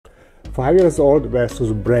5 years old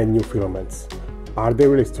versus brand new filaments. Are they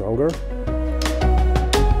really stronger?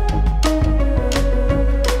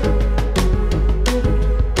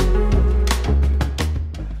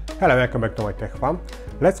 Hello, welcome back to my tech farm.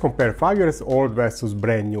 Let's compare 5 years old versus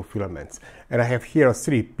brand new filaments. And I have here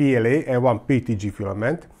 3 PLA and 1 PETG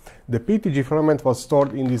filament. The PETG filament was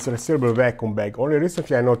stored in this resealable vacuum bag. Only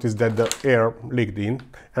recently I noticed that the air leaked in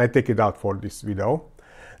and I take it out for this video.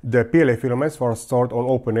 The PLA filaments were stored on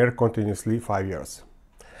open air continuously 5 years.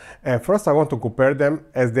 And first I want to compare them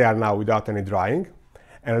as they are now without any drying.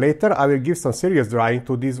 And later I will give some serious drying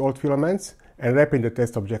to these old filaments and wrap in the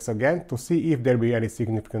test objects again to see if there will be any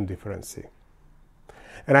significant difference.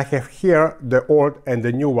 And I have here the old and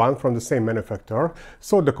the new one from the same manufacturer,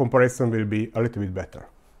 so the comparison will be a little bit better.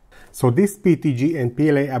 So this PETG and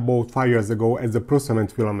PLA I bought 5 years ago as the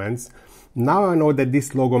Prusament filaments. Now I know that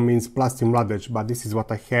this logo means plastic mladec, but this is what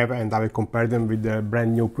I have and I will compare them with the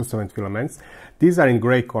brand new Prusament filaments. These are in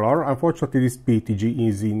grey color. Unfortunately this PETG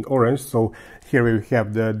is in orange, so here we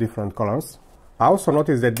have the different colors. I also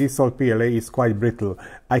noticed that this old PLA is quite brittle.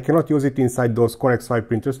 I cannot use it inside those Correct Swipe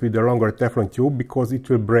printers with the longer Teflon tube because it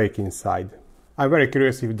will break inside. I'm very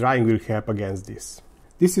curious if drying will help against this.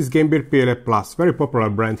 This is Gembird PLA Plus, very popular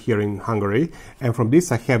brand here in Hungary, and from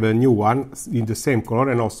this I have a new one in the same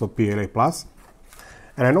color and also PLA Plus.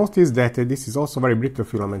 And I noticed that this is also very brittle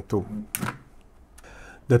filament too.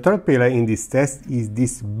 The third PLA in this test is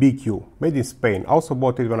this BQ, made in Spain. I also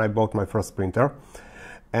bought it when I bought my first printer.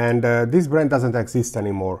 And this brand doesn't exist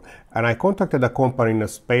anymore. And I contacted a company in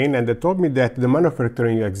Spain and they told me that the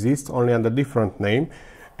manufacturing exists only under different name.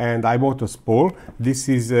 And I bought a spool. This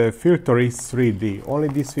is Filtery 3D. Only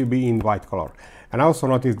this will be in white color. And I also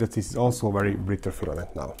noticed that this is also very brittle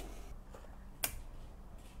filament now.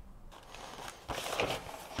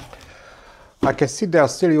 I can see they are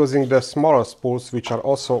still using the smaller spools, which are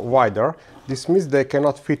also wider. This means they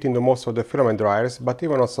cannot fit into most of the filament dryers, but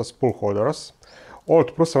even also spool holders.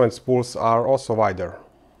 Old Prusament spools are also wider.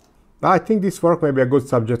 Now, I think this work may be a good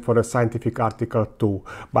subject for a scientific article too,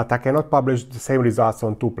 but I cannot publish the same results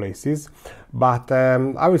on two places. But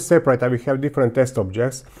I will separate, I will have different test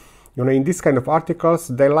objects. You know, in this kind of articles,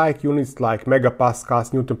 they like units like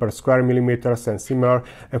megapascals, Newton per square millimeters and similar.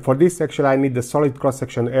 And for this, actually, I need the solid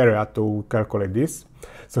cross-section area to calculate this.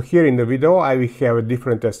 So here in the video, I will have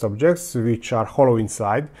different test objects which are hollow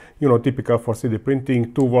inside, you know, typical for 3D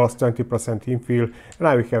printing, 2 walls, 20% infill, and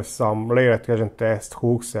I will have some layer adhesion test,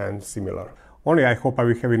 hooks and similar. Only I hope I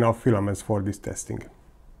will have enough filaments for this testing.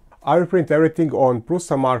 I will print everything on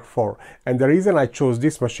Prusa Mark IV, and the reason I chose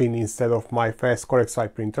this machine instead of my fast Correct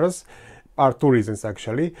Swipe printers are two reasons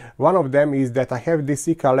actually. One of them is that I have this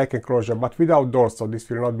IKEA leg enclosure but without doors, so this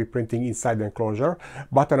will not be printing inside the enclosure,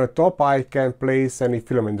 but on the top I can place any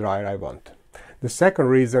filament dryer I want. The second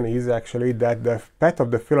reason is actually that the pad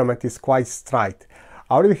of the filament is quite straight.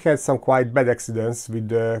 I already had some quite bad accidents with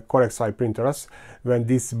the Correct Swipe printers when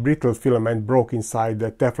this brittle filament broke inside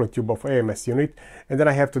the Teflon tube of AMS unit, and then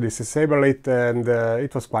I have to disassemble it, and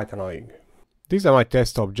it was quite annoying. These are my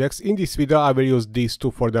test objects. In this video I will use these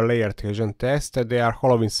two for the layer adhesion test. They are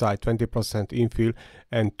hollow inside, 20% infill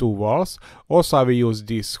and 2 walls. Also I will use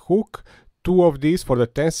this hook, 2 of these for the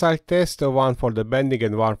tensile test, 1 for the bending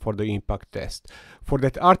and 1 for the impact test. For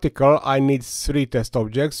that article I need 3 test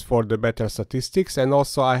objects for the better statistics, and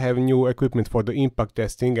also I have new equipment for the impact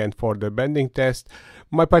testing and for the bending test.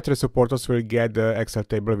 My Patreon supporters will get the Excel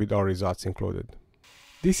table with all results included.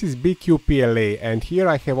 This is BQ PLA, and here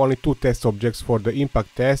I have only 2 test objects for the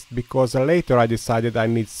impact test because later I decided I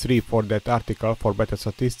need 3 for that article for better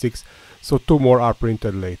statistics, so 2 more are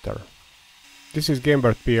printed later. This is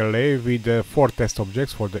Gembird PLA with 4 test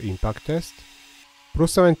objects for the impact test.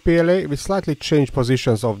 Prusament PLA with slightly changed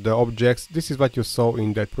positions of the objects. This is what you saw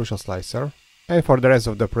in that Prusa slicer. And for the rest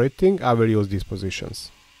of the printing I will use these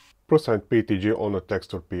positions. Prusament PETG on a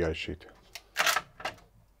texture PI sheet.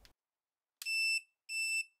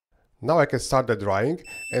 Now I can start the drying,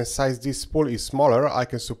 and since this spool is smaller, I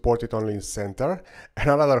can support it only in center. And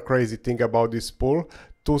another crazy thing about this spool,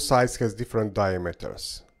 2 sides has different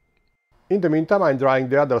diameters. In the meantime, I'm drying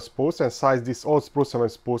the other spools, and since these old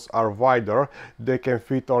Prusament spools are wider, they can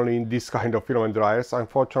fit only in this kind of filament dryers.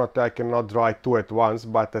 Unfortunately, I cannot dry 2 at once,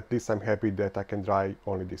 but at least I'm happy that I can dry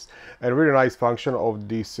only this. And a really nice function of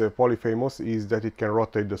this Polyfamous is that it can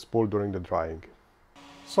rotate the spool during the drying.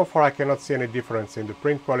 So far I cannot see any difference in the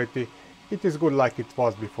print quality. It is good like it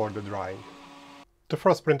was before the drying. The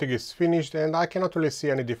first printing is finished and I cannot really see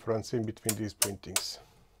any difference in between these printings.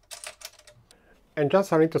 And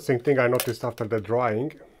just an interesting thing I noticed after the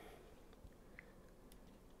drying.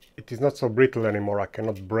 It is not so brittle anymore, I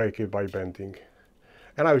cannot break it by bending.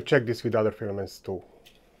 And I will check this with other filaments too.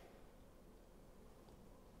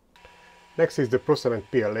 Next is the Prusament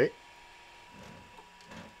PLA.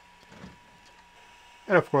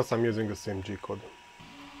 And of course I'm using the same G-code.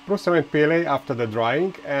 Prusament PLA after the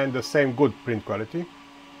drying and the same good print quality.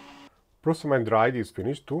 Prusament dried is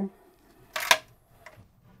finished too.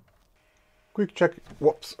 Quick check,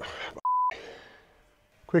 whoops.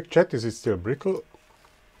 Quick check, is it still brittle?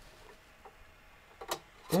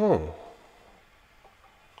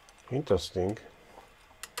 Interesting.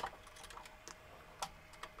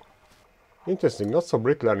 Interesting, not so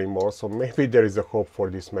brittle anymore, so maybe there is a hope for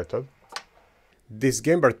this method. This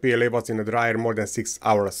Gembird PLA was in the dryer more than 6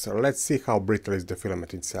 hours, so let's see how brittle is the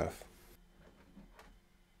filament itself.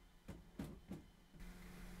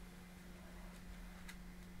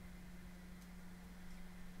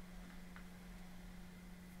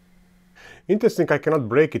 Interesting, I cannot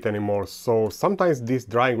break it anymore, so sometimes this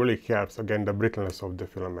drying really helps against the brittleness of the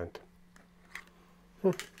filament.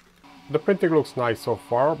 The printing looks nice so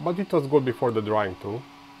far, but it was good before the drying too.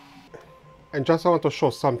 And just I want to show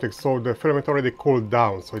something, so the filament already cooled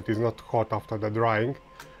down, so it is not hot after the drying,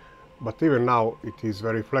 but even now it is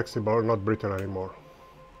very flexible, not brittle anymore.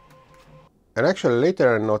 And actually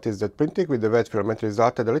later I noticed that printing with the wet filament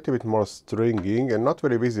resulted a little bit more stringing and not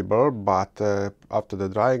very visible, but after the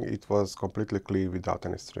drying it was completely clean without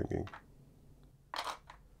any stringing.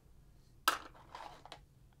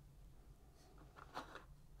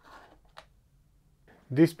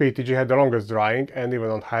 This PETG had the longest drying and even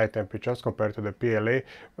on higher temperatures compared to the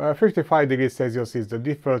PLA. 55 degrees Celsius is the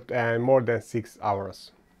default and more than 6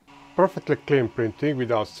 hours. Perfectly clean printing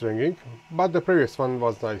without stringing, but the previous one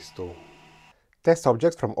was nice too. Test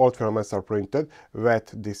objects from old filaments are printed.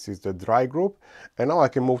 Wet, this is the dry group, and now I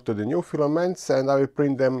can move to the new filaments and I will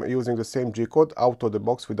print them using the same G-code out of the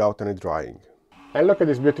box without any drying. And look at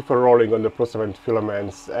this beautiful rolling on the Prusament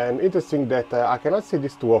filaments, and interesting that I cannot see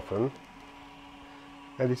this too often.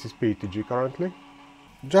 And this is PETG currently.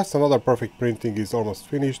 Just another perfect printing is almost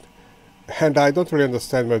finished, and I don't really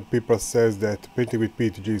understand when people says that printing with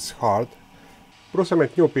PETG is hard.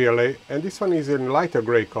 Prusament new PLA, and this one is in lighter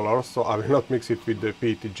grey color, so I will not mix it with the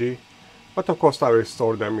PETG, but of course I will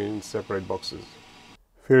store them in separate boxes.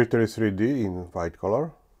 Filter is 3D in white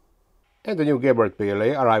color. And the new Gembird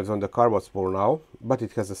PLA arrives on the cardboard spool now, but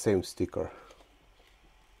it has the same sticker.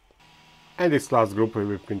 And this last group will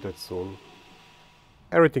be printed soon.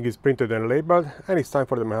 Everything is printed and labeled, and it's time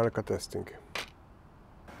for the mechanical testing.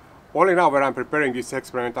 Only now when I'm preparing this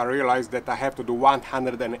experiment I realized that I have to do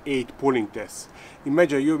 108 pulling tests.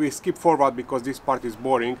 Imagine you will skip forward because this part is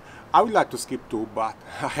boring. I would like to skip too, but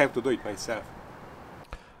I have to do it myself.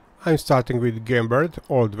 I'm starting with Gembird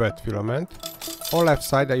old wet filament. On left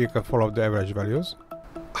side you can follow the average values.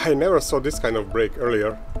 I never saw this kind of break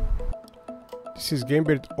earlier. This is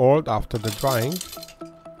Gembird old after the drying.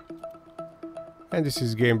 And this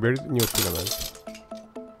is Gembird new filament.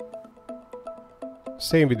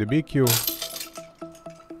 Same with the BQ.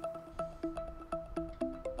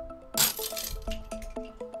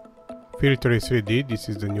 Filter is 3D, this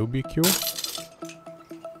is the new BQ.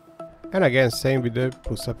 And again same with the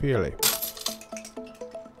Prusament PLA.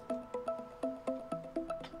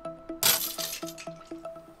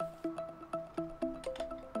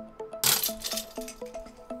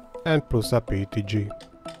 And Prusament PETG.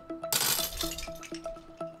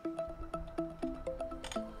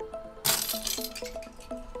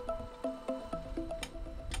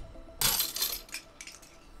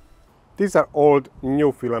 These are old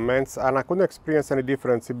new filaments, and I couldn't experience any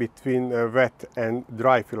difference between wet and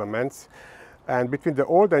dry filaments. And between the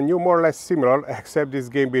old and new, more or less similar, except this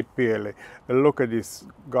Gembird PLA. Look at this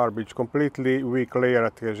garbage, completely weak layer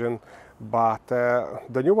adhesion. But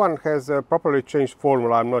the new one has a properly changed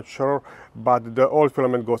formula, I'm not sure, but the old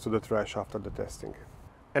filament goes to the trash after the testing.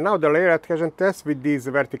 And now the layer adhesion test with these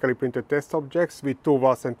vertically printed test objects with 2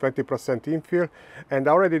 watts and 20% infill. And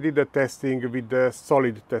I already did the testing with the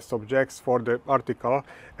solid test objects for the article,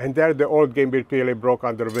 and there the old Gembird PLA broke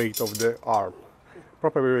under weight of the arm.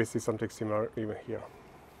 Probably we will see something similar even here.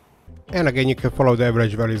 And again you can follow the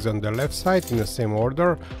average values on the left side in the same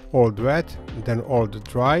order. Old wet, then old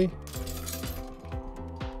dry,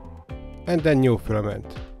 and then new filament.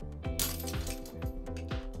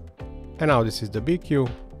 And now this is the BQ.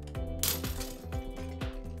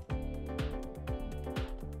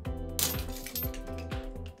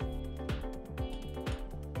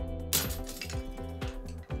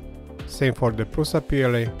 Same for the Prusament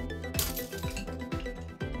PLA.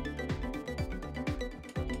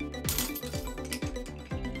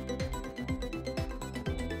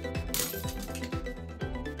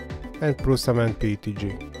 And Prusament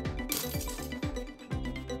PETG.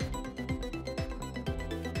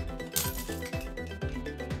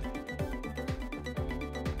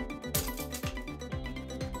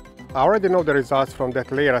 I already know the results from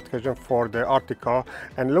that layer adhesion for the article,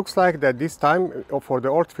 and it looks like that this time for the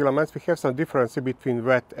old filaments we have some difference between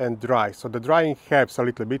wet and dry. So the drying helps a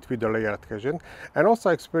little bit with the layer adhesion, and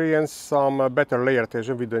also experience some better layer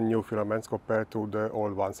adhesion with the new filaments compared to the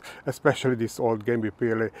old ones, especially this old Gembird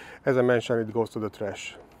PLA. As I mentioned, it goes to the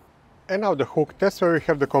trash. And now the hook test, where we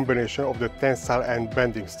have the combination of the tensile and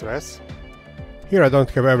bending stress. Here I don't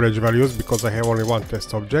have average values because I have only one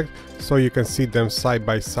test object, so you can see them side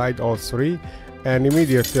by side, all three, and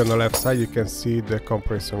immediately on the left side you can see the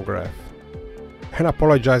comparison graph. And I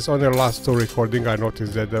apologize, on the last two recording I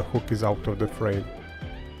noticed that the hook is out of the frame.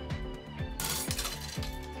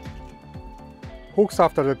 Hooks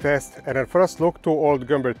after the test, and at first look, two old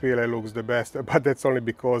Gembird PLA looks the best, but that's only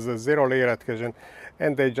because zero layer adhesion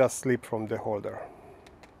and they just slip from the holder.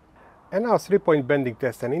 And now 3-point bending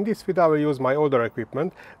test, and in this video I will use my older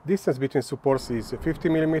equipment. Distance between supports is 50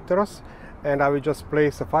 mm, and I will just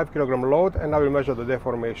place a 5 kg load and I will measure the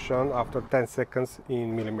deformation after 10 seconds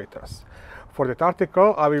in millimeters. For that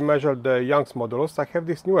article I will measure the Young's modulus. I have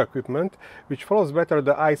this new equipment which follows better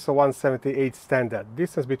the ISO 178 standard.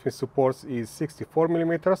 Distance between supports is 64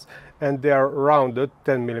 mm and they are rounded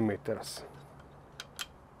 10 mm.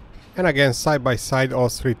 And again, side by side all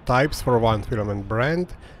three types for one filament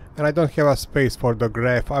brand. And I don't have a space for the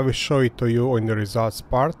graph. I will show it to you in the results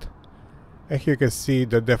part. And here you can see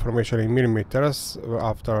the deformation in millimeters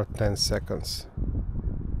after 10 seconds.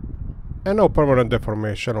 And no permanent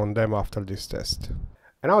deformation on them after this test.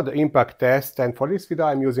 And now the impact test, and for this video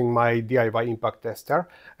I'm using my DIY impact tester,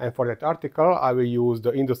 and for that article I will use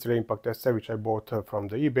the industrial impact tester which I bought from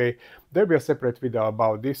the eBay. There will be a separate video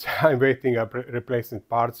about this. I'm waiting up replacing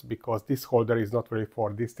parts because this holder is not really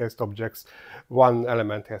for these test objects. One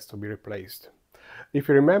element has to be replaced. If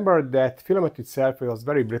you remember, that filament itself was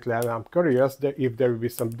very brittle, and I'm curious if there will be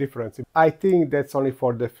some difference. I think that's only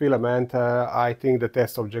for the filament. I think the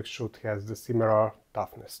test object should have the similar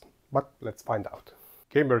toughness, but let's find out.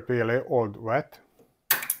 Gembird PLA old wet.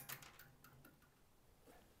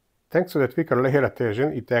 Thanks to the thicker layer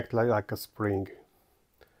adhesion, it acts like a spring.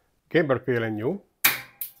 Gembird PLA new.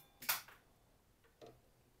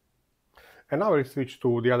 And now we'll switch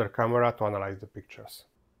to the other camera to analyze the pictures.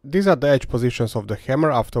 These are the edge positions of the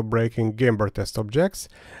hammer after breaking Gembird test objects,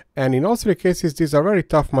 and in all three cases these are very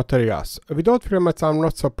tough materials. Without filaments I'm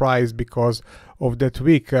not surprised because of that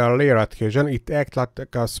weak layer adhesion. It acts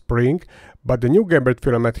like a spring, but the new Gembird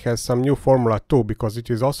filament has some new formula too because it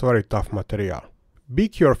is also very tough material.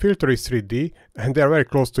 BQ filter is 3D and they are very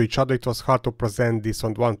close to each other. It was hard to present this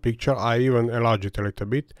on one picture. I even enlarged it a little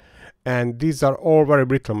bit, and these are all very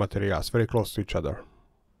brittle materials, very close to each other.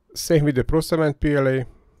 Same with the Prusament PLA.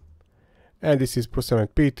 And this is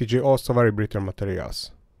Prusament PETG, also very brittle materials.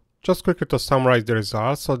 Just quickly to summarize the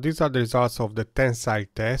results. So these are the results of the tensile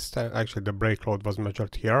test. Actually the break load was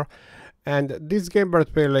measured here. And this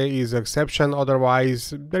Gembird PLA is an exception,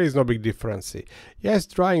 otherwise there is no big difference. Yes,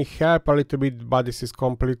 drying help a little bit, but this is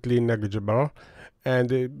completely negligible. And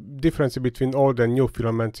the difference between old and new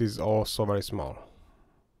filaments is also very small.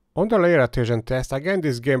 On the layer adhesion test, again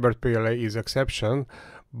this Gembird PLA is exception.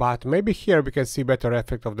 But maybe here we can see better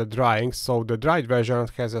effect of the drying, so the dried version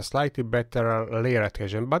has a slightly better layer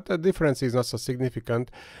adhesion, but the difference is not so significant.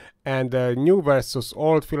 And new versus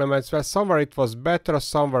old filaments, well, somewhere it was better,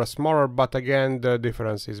 somewhere smaller, but again the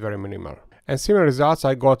difference is very minimal. And similar results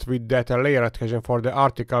I got with that layer adhesion for the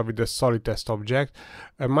article with the solid test object.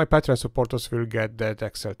 My Patreon supporters will get that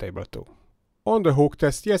Excel table too. On the hook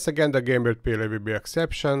test, yes, again the Gembird PLA will be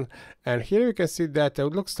exception, and here you can see that it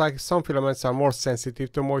looks like some filaments are more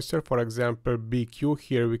sensitive to moisture. For example, BQ,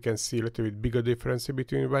 here we can see a little bit bigger difference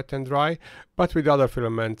between wet and dry, but with other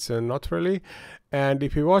filaments not really. And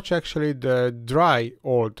if you watch actually the dry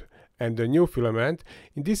old and the new filament,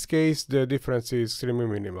 in this case the difference is extremely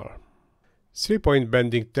minimal. 3-point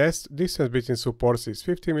bending test, distance between supports is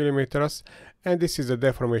 50 mm, and this is the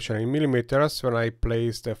deformation in millimeters when I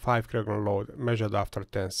placed a 5 kg load measured after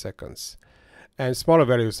 10 seconds. And smaller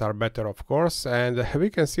values are better, of course, and we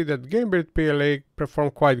can see that Gembird PLA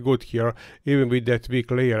performed quite good here, even with that weak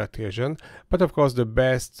layer adhesion. But of course the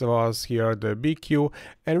best was here the BQ,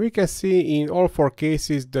 and we can see in all four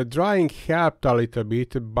cases the drying helped a little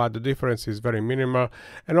bit, but the difference is very minimal,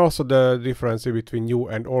 and also the difference between new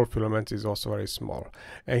and old filaments is also very small.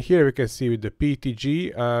 And here we can see with the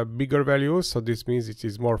PETG bigger values, so this means it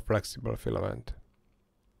is more flexible filament.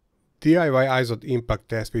 DIY ISO impact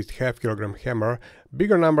test with half kilogram hammer.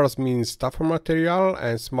 Bigger numbers means tougher material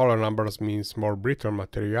and smaller numbers means more brittle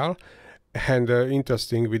material. And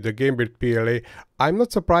interesting with the Gembird PLA, I'm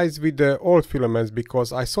not surprised with the old filaments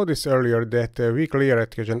because I saw this earlier that weak layer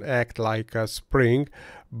adhesion act like a spring,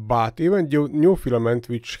 but even the new filament,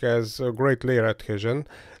 which has a great layer adhesion,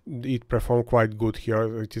 it performed quite good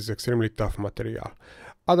here. It is extremely tough material.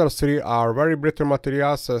 Other three are very brittle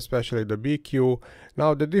materials, especially the BQ.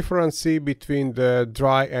 Now the difference between the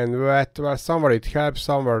dry and wet, well, somewhere it helps,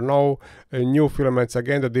 somewhere no. New filaments,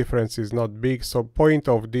 again, the difference is not big, so point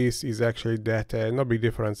of this is actually that no big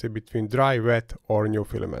difference between dry, wet or new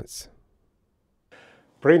filaments.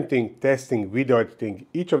 Printing, testing, video editing,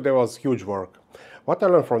 each of them was huge work. What I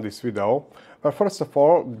learned from this video, well, first of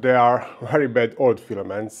all, they are very bad old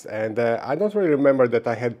filaments, and I don't really remember that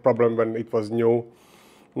I had problem when it was new.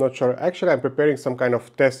 Not sure. Actually, I'm preparing some kind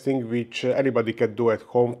of testing which anybody can do at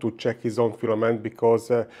home to check his own filament, because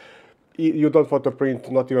you don't want to print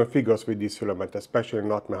not even figures with this filament, especially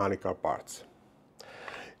not mechanical parts.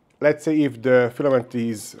 Let's say if the filament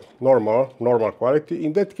is normal quality,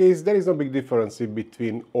 in that case there is no big difference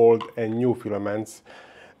between old and new filaments.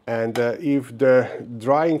 And if the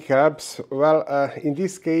drying helps, well, in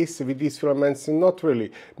this case with these filaments, not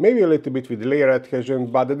really. Maybe a little bit with layer adhesion,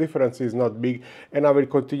 but the difference is not big, and I will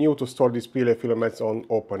continue to store these PLA filaments on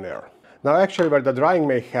open air. Now actually where the drying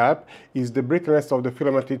may help is the brittleness of the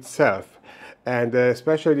filament itself. And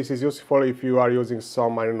especially this is useful if you are using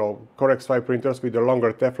some, I don't know, Corex-5 printers with a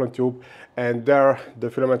longer Teflon tube, and there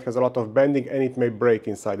the filament has a lot of bending and it may break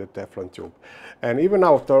inside the Teflon tube. And even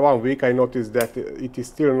after 1 week I noticed that it is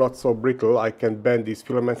still not so brittle. I can bend these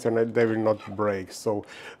filaments and they will not break. So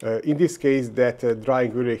in this case that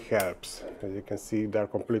drying really helps. As you can see, they are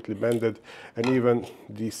completely bended, and even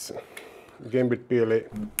this Gembird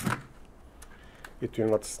PLA, it will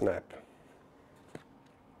not snap.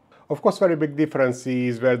 Of course, very big difference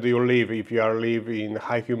is where do you live. If you are live in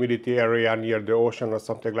high humidity area near the ocean or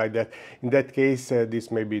something like that, in that case this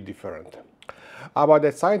may be different. About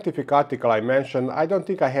that scientific article I mentioned, I don't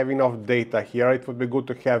think I have enough data here. It would be good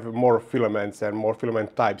to have more filaments and more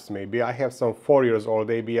filament types maybe. I have some 4 years old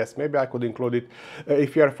ABS, maybe I could include it.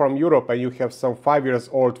 If you are from Europe and you have some 5 years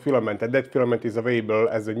old filament and that filament is available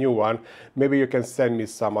as a new one, maybe you can send me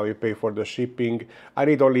some. I will pay for the shipping. I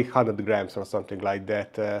need only 100 grams or something like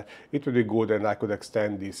that. It would be good and I could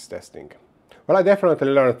extend this testing. Well, I definitely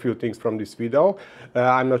learned a few things from this video.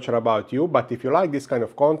 I'm not sure about you, but if you like this kind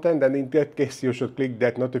of content, then in that case you should click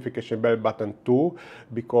that notification bell button too,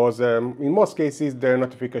 because in most cases the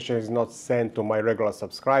notification is not sent to my regular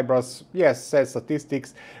subscribers. Yes, says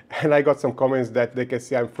statistics, and I got some comments that they can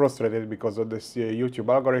see I'm frustrated because of this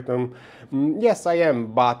YouTube algorithm. Yes, I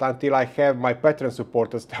am, but until I have my Patreon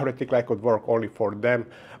supporters, theoretically I could work only for them.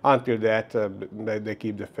 Until that, they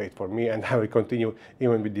keep the faith for me, and I will continue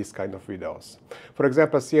even with this kind of videos. For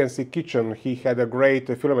example, CNC Kitchen, he had a great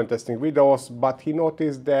filament testing videos, but he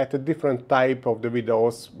noticed that a different type of the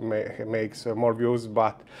videos makes more views,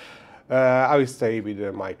 but I will stay with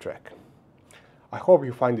my track. I hope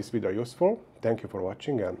you find this video useful. Thank you for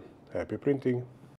watching and happy printing!